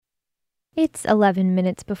It's 11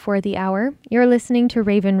 minutes before the hour. You're listening to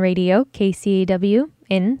Raven Radio, KCAW,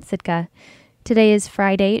 in Sitka. Today is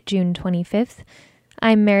Friday, June 25th.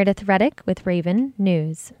 I'm Meredith Reddick with Raven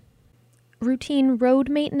News. Routine road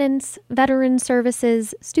maintenance, veteran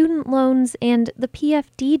services, student loans, and the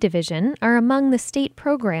PFD division are among the state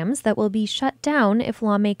programs that will be shut down if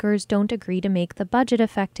lawmakers don't agree to make the budget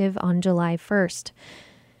effective on July 1st.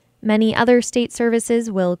 Many other state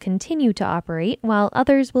services will continue to operate, while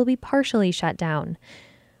others will be partially shut down.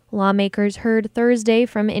 Lawmakers heard Thursday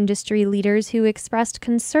from industry leaders who expressed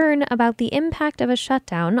concern about the impact of a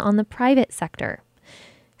shutdown on the private sector.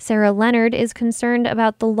 Sarah Leonard is concerned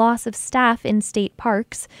about the loss of staff in state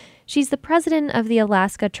parks. She's the president of the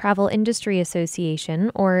Alaska Travel Industry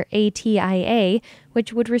Association, or ATIA,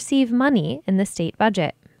 which would receive money in the state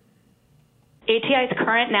budget. ATI's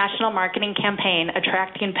current national marketing campaign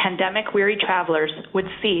attracting pandemic-weary travelers would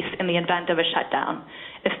cease in the event of a shutdown,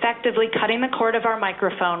 effectively cutting the cord of our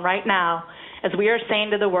microphone right now as we are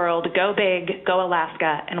saying to the world, go big, go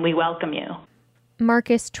Alaska, and we welcome you.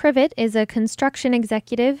 Marcus Trivett is a construction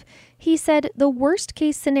executive. He said the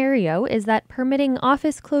worst-case scenario is that permitting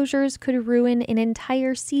office closures could ruin an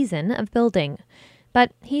entire season of building.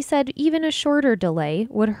 But he said even a shorter delay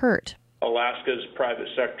would hurt. Alaska's private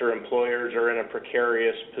sector employers are in a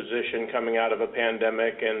precarious position coming out of a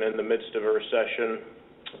pandemic and in the midst of a recession,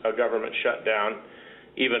 a government shutdown.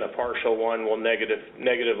 Even a partial one will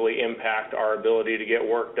negatively impact our ability to get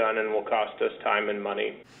work done and will cost us time and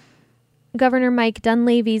money. Governor Mike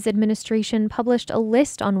Dunleavy's administration published a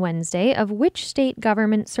list on Wednesday of which state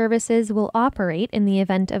government services will operate in the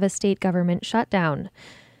event of a state government shutdown.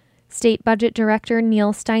 State Budget Director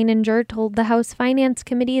Neil Steininger told the House Finance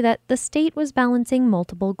Committee that the state was balancing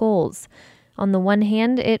multiple goals. On the one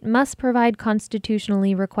hand, it must provide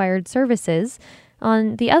constitutionally required services.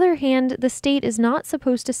 On the other hand, the state is not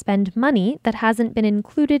supposed to spend money that hasn't been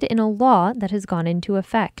included in a law that has gone into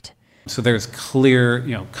effect. So there's clear,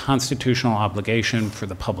 constitutional obligation for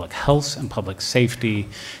the public health and public safety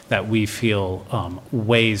that we feel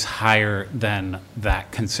weighs higher than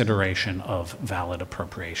that consideration of valid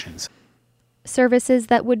appropriations. Services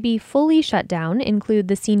that would be fully shut down include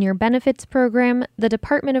the Senior Benefits Program, the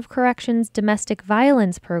Department of Corrections Domestic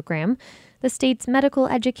Violence Program, the state's Medical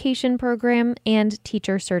Education Program, and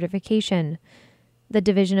teacher certification. The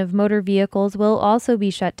Division of Motor Vehicles will also be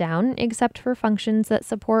shut down, except for functions that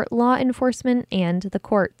support law enforcement and the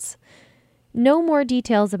courts. No more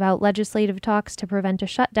details about legislative talks to prevent a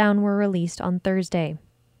shutdown were released on Thursday.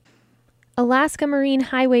 Alaska Marine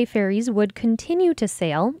Highway ferries would continue to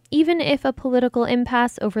sail, even if a political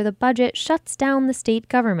impasse over the budget shuts down the state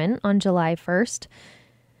government on July 1st.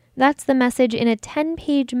 That's the message in a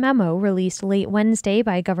 10-page memo released late Wednesday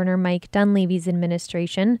by Governor Mike Dunleavy's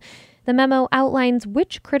administration. The memo outlines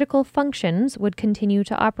which critical functions would continue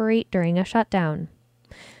to operate during a shutdown.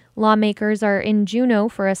 Lawmakers are in Juneau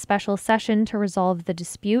for a special session to resolve the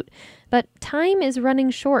dispute, but time is running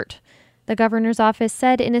short. The governor's office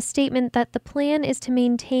said in a statement that the plan is to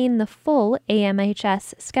maintain the full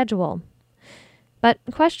AMHS schedule. But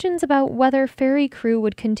questions about whether ferry crew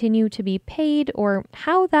would continue to be paid or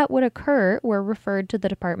how that would occur were referred to the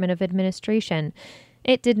Department of Administration.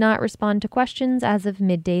 It did not respond to questions as of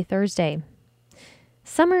midday Thursday.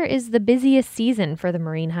 Summer is the busiest season for the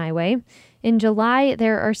Marine Highway. In July,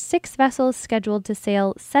 there are 6 vessels scheduled to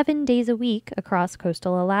sail 7 days a week across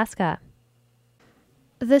coastal Alaska.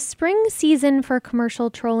 The spring season for commercial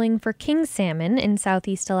trolling for king salmon in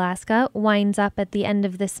southeast Alaska winds up at the end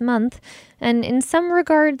of this month, and in some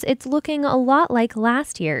regards, it's looking a lot like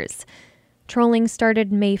last year's. Trolling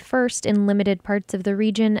started May 1st in limited parts of the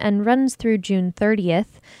region and runs through June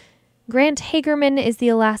 30th. Grant Hagerman is the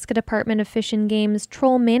Alaska Department of Fish and Game's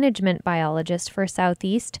troll management biologist for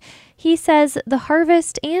Southeast. He says the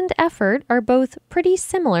harvest and effort are both pretty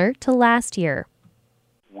similar to last year.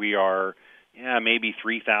 We are maybe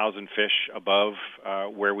 3,000 fish above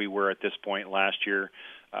where we were at this point last year.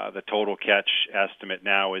 The total catch estimate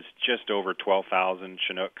now is just over 12,000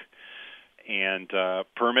 Chinook. And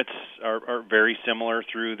permits are very similar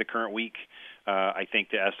through the current week. I think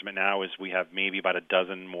the estimate now is we have maybe about a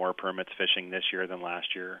dozen more permits fishing this year than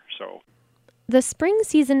last year. The spring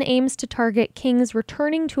season aims to target kings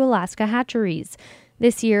returning to Alaska hatcheries.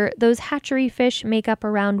 This year, those hatchery fish make up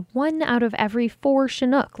around 1 out of every 4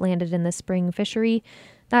 Chinook landed in the spring fishery.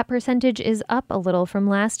 That percentage is up a little from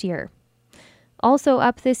last year. Also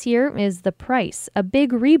up this year is the price, a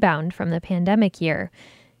big rebound from the pandemic year.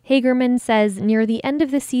 Hagerman says near the end of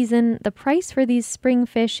the season, the price for these spring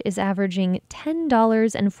fish is averaging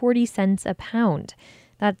 $10.40 a pound.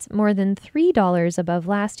 That's more than $3 above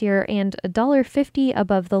last year and $1.50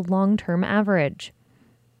 above the long-term average.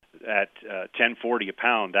 At $10.40 a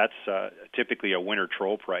pound, that's typically a winter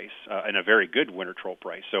troll price, and a very good winter troll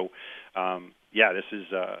price. So, this is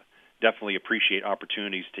definitely appreciate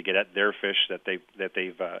opportunities to get at their fish that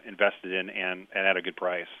they've invested in and at a good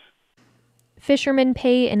price. Fishermen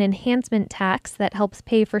pay an enhancement tax that helps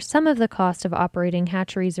pay for some of the cost of operating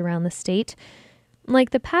hatcheries around the state.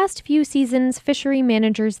 Like the past few seasons, fishery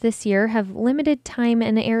managers this year have limited time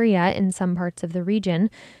and area in some parts of the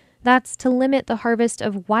region. That's to limit the harvest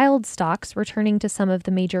of wild stocks returning to some of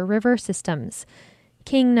the major river systems.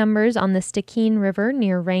 King numbers on the Stikine River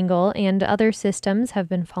near Wrangell and other systems have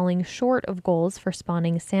been falling short of goals for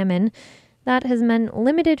spawning salmon. That has meant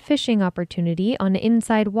limited fishing opportunity on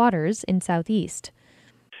inside waters in Southeast.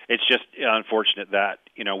 It's just unfortunate that,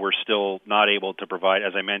 we're still not able to provide,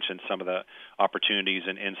 as I mentioned, some of the opportunities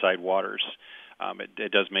in inside waters.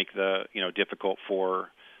 It does make the, difficult for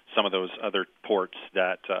some of those other ports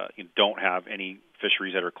that don't have any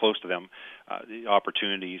fisheries that are close to them, the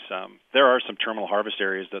opportunities. There are some terminal harvest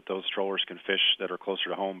areas that those trollers can fish that are closer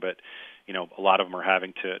to home, but a lot of them are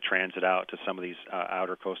having to transit out to some of these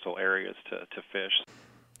outer coastal areas to fish.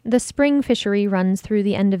 The spring fishery runs through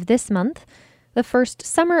the end of this month. The first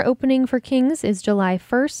summer opening for Kings is July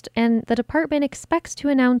 1st, and the department expects to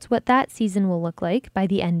announce what that season will look like by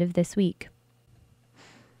the end of this week.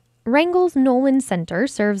 Wrangell's Nolan Center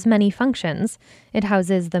serves many functions. It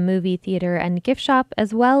houses the movie theater and gift shop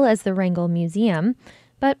as well as the Wrangell Museum,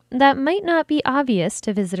 but that might not be obvious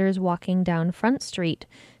to visitors walking down Front Street.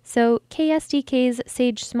 So KSDK's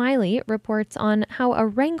Sage Smiley reports on how a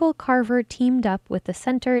Wrangell carver teamed up with the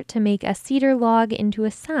center to make a cedar log into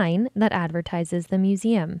a sign that advertises the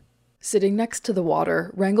museum. Sitting next to the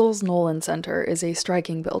water, Wrangell's Nolan Center is a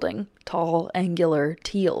striking building, tall, angular,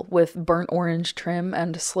 teal, with burnt orange trim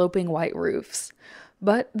and sloping white roofs.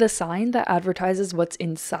 But the sign that advertises what's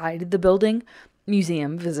inside the building,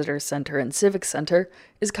 Museum, Visitors Center, and Civic Center,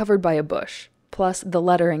 is covered by a bush. Plus, the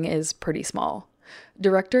lettering is pretty small.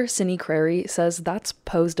 Director Cindy Crary says that's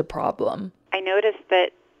posed a problem. I noticed that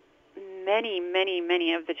many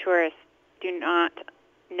of the tourists do not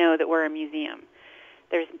know that we're a museum.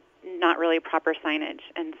 There's not really proper signage.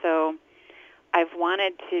 And so I've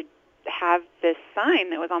wanted to have this sign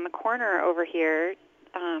that was on the corner over here,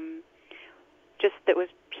 just that was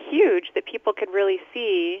huge, that people could really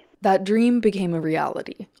see. That dream became a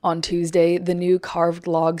reality. On Tuesday, the new carved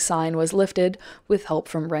log sign was lifted with help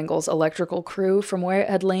from Wrangell's electrical crew from where it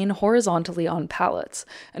had lain horizontally on pallets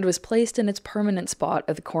and was placed in its permanent spot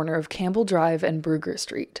at the corner of Campbell Drive and Brugger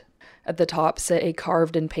Street. At the top sit a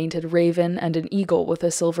carved and painted raven and an eagle with a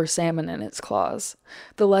silver salmon in its claws.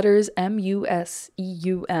 The letters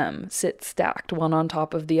M-U-S-E-U-M sit stacked one on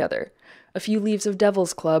top of the other. A few leaves of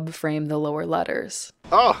Devil's Club frame the lower letters.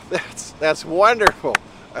 Oh, that's wonderful.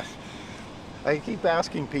 I keep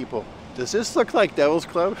asking people, does this look like Devil's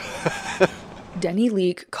Club? Denny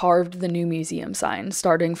Leake carved the new museum sign,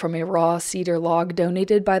 starting from a raw cedar log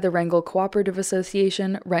donated by the Wrangell Cooperative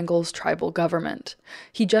Association, Wrangell's tribal government.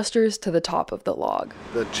 He gestures to the top of the log.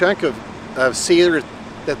 The chunk of cedar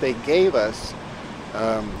that they gave us,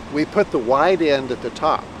 we put the wide end at the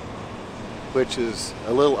top, which is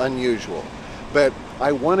a little unusual. But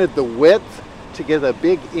I wanted the width to get a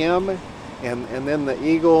big M, and then the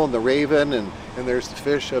eagle and the raven, and there's the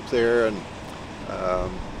fish up there, and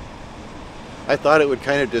I thought it would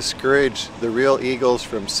kind of discourage the real eagles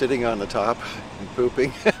from sitting on the top and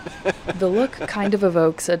pooping. The look kind of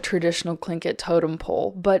evokes a traditional Tlingit totem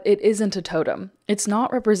pole, but it isn't a totem. It's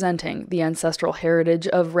not representing the ancestral heritage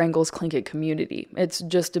of Wrangell's Tlingit community. It's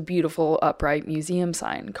just a beautiful, upright museum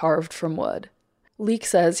sign carved from wood. Leake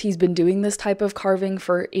says he's been doing this type of carving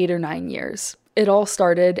for 8 or 9 years. It all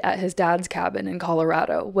started at his dad's cabin in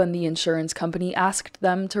Colorado when the insurance company asked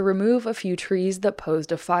them to remove a few trees that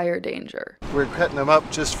posed a fire danger. We're cutting them up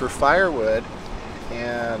just for firewood,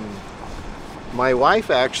 and my wife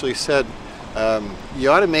actually said, you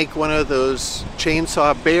ought to make one of those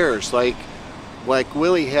chainsaw bears like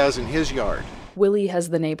Willie has in his yard. Willie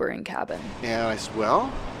has the neighboring cabin. And I said,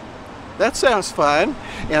 well, that sounds fun.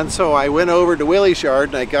 And so I went over to Willie's yard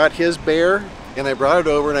and I got his bear, and I brought it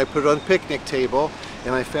over and I put it on the picnic table,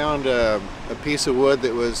 and I found a piece of wood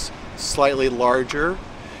that was slightly larger,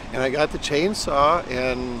 and I got the chainsaw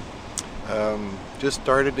and just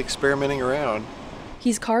started experimenting around.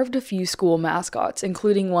 He's carved a few school mascots,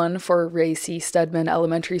 including one for Ray C. Stedman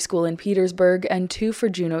Elementary School in Petersburg and 2 for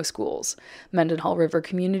Juneau schools, Mendenhall River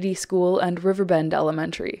Community School and Riverbend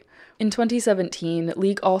Elementary. In 2017,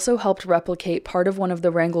 Leake also helped replicate part of one of the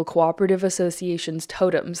Wrangell Cooperative Association's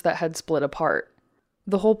totems that had split apart.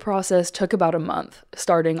 The whole process took about a month,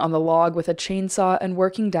 starting on the log with a chainsaw and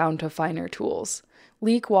working down to finer tools.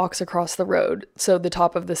 Leek walks across the road, so the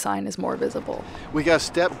top of the sign is more visible. We got to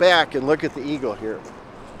step back and look at the eagle here.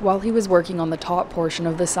 While he was working on the top portion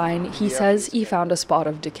of the sign, he says he found a spot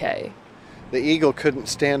of decay. The eagle couldn't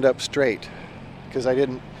stand up straight because I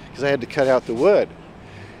had to cut out the wood.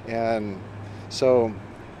 And so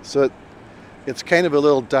it's kind of a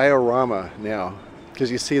little diorama now, because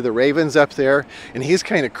you see the ravens up there, and he's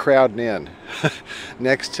kind of crowding in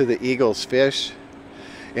next to the eagle's fish.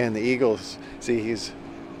 And the eagle's,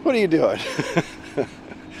 what are you doing?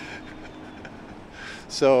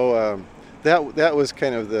 So that was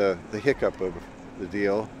kind of the hiccup of the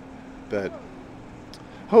deal, but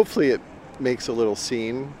hopefully it makes a little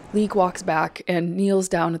scene. Leek walks back and kneels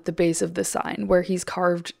down at the base of the sign where he's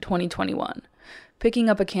carved 2021. Picking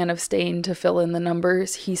up a can of stain to fill in the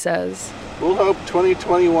numbers, he says, "We'll hope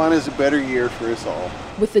 2021 is a better year for us all."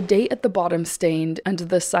 With the date at the bottom stained and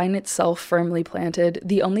the sign itself firmly planted,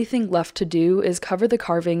 the only thing left to do is cover the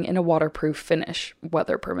carving in a waterproof finish,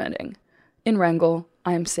 weather permitting. In Wrangell,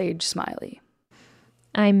 I'm Sage Smiley.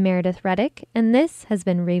 I'm Meredith Reddick, and this has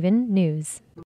been Raven News.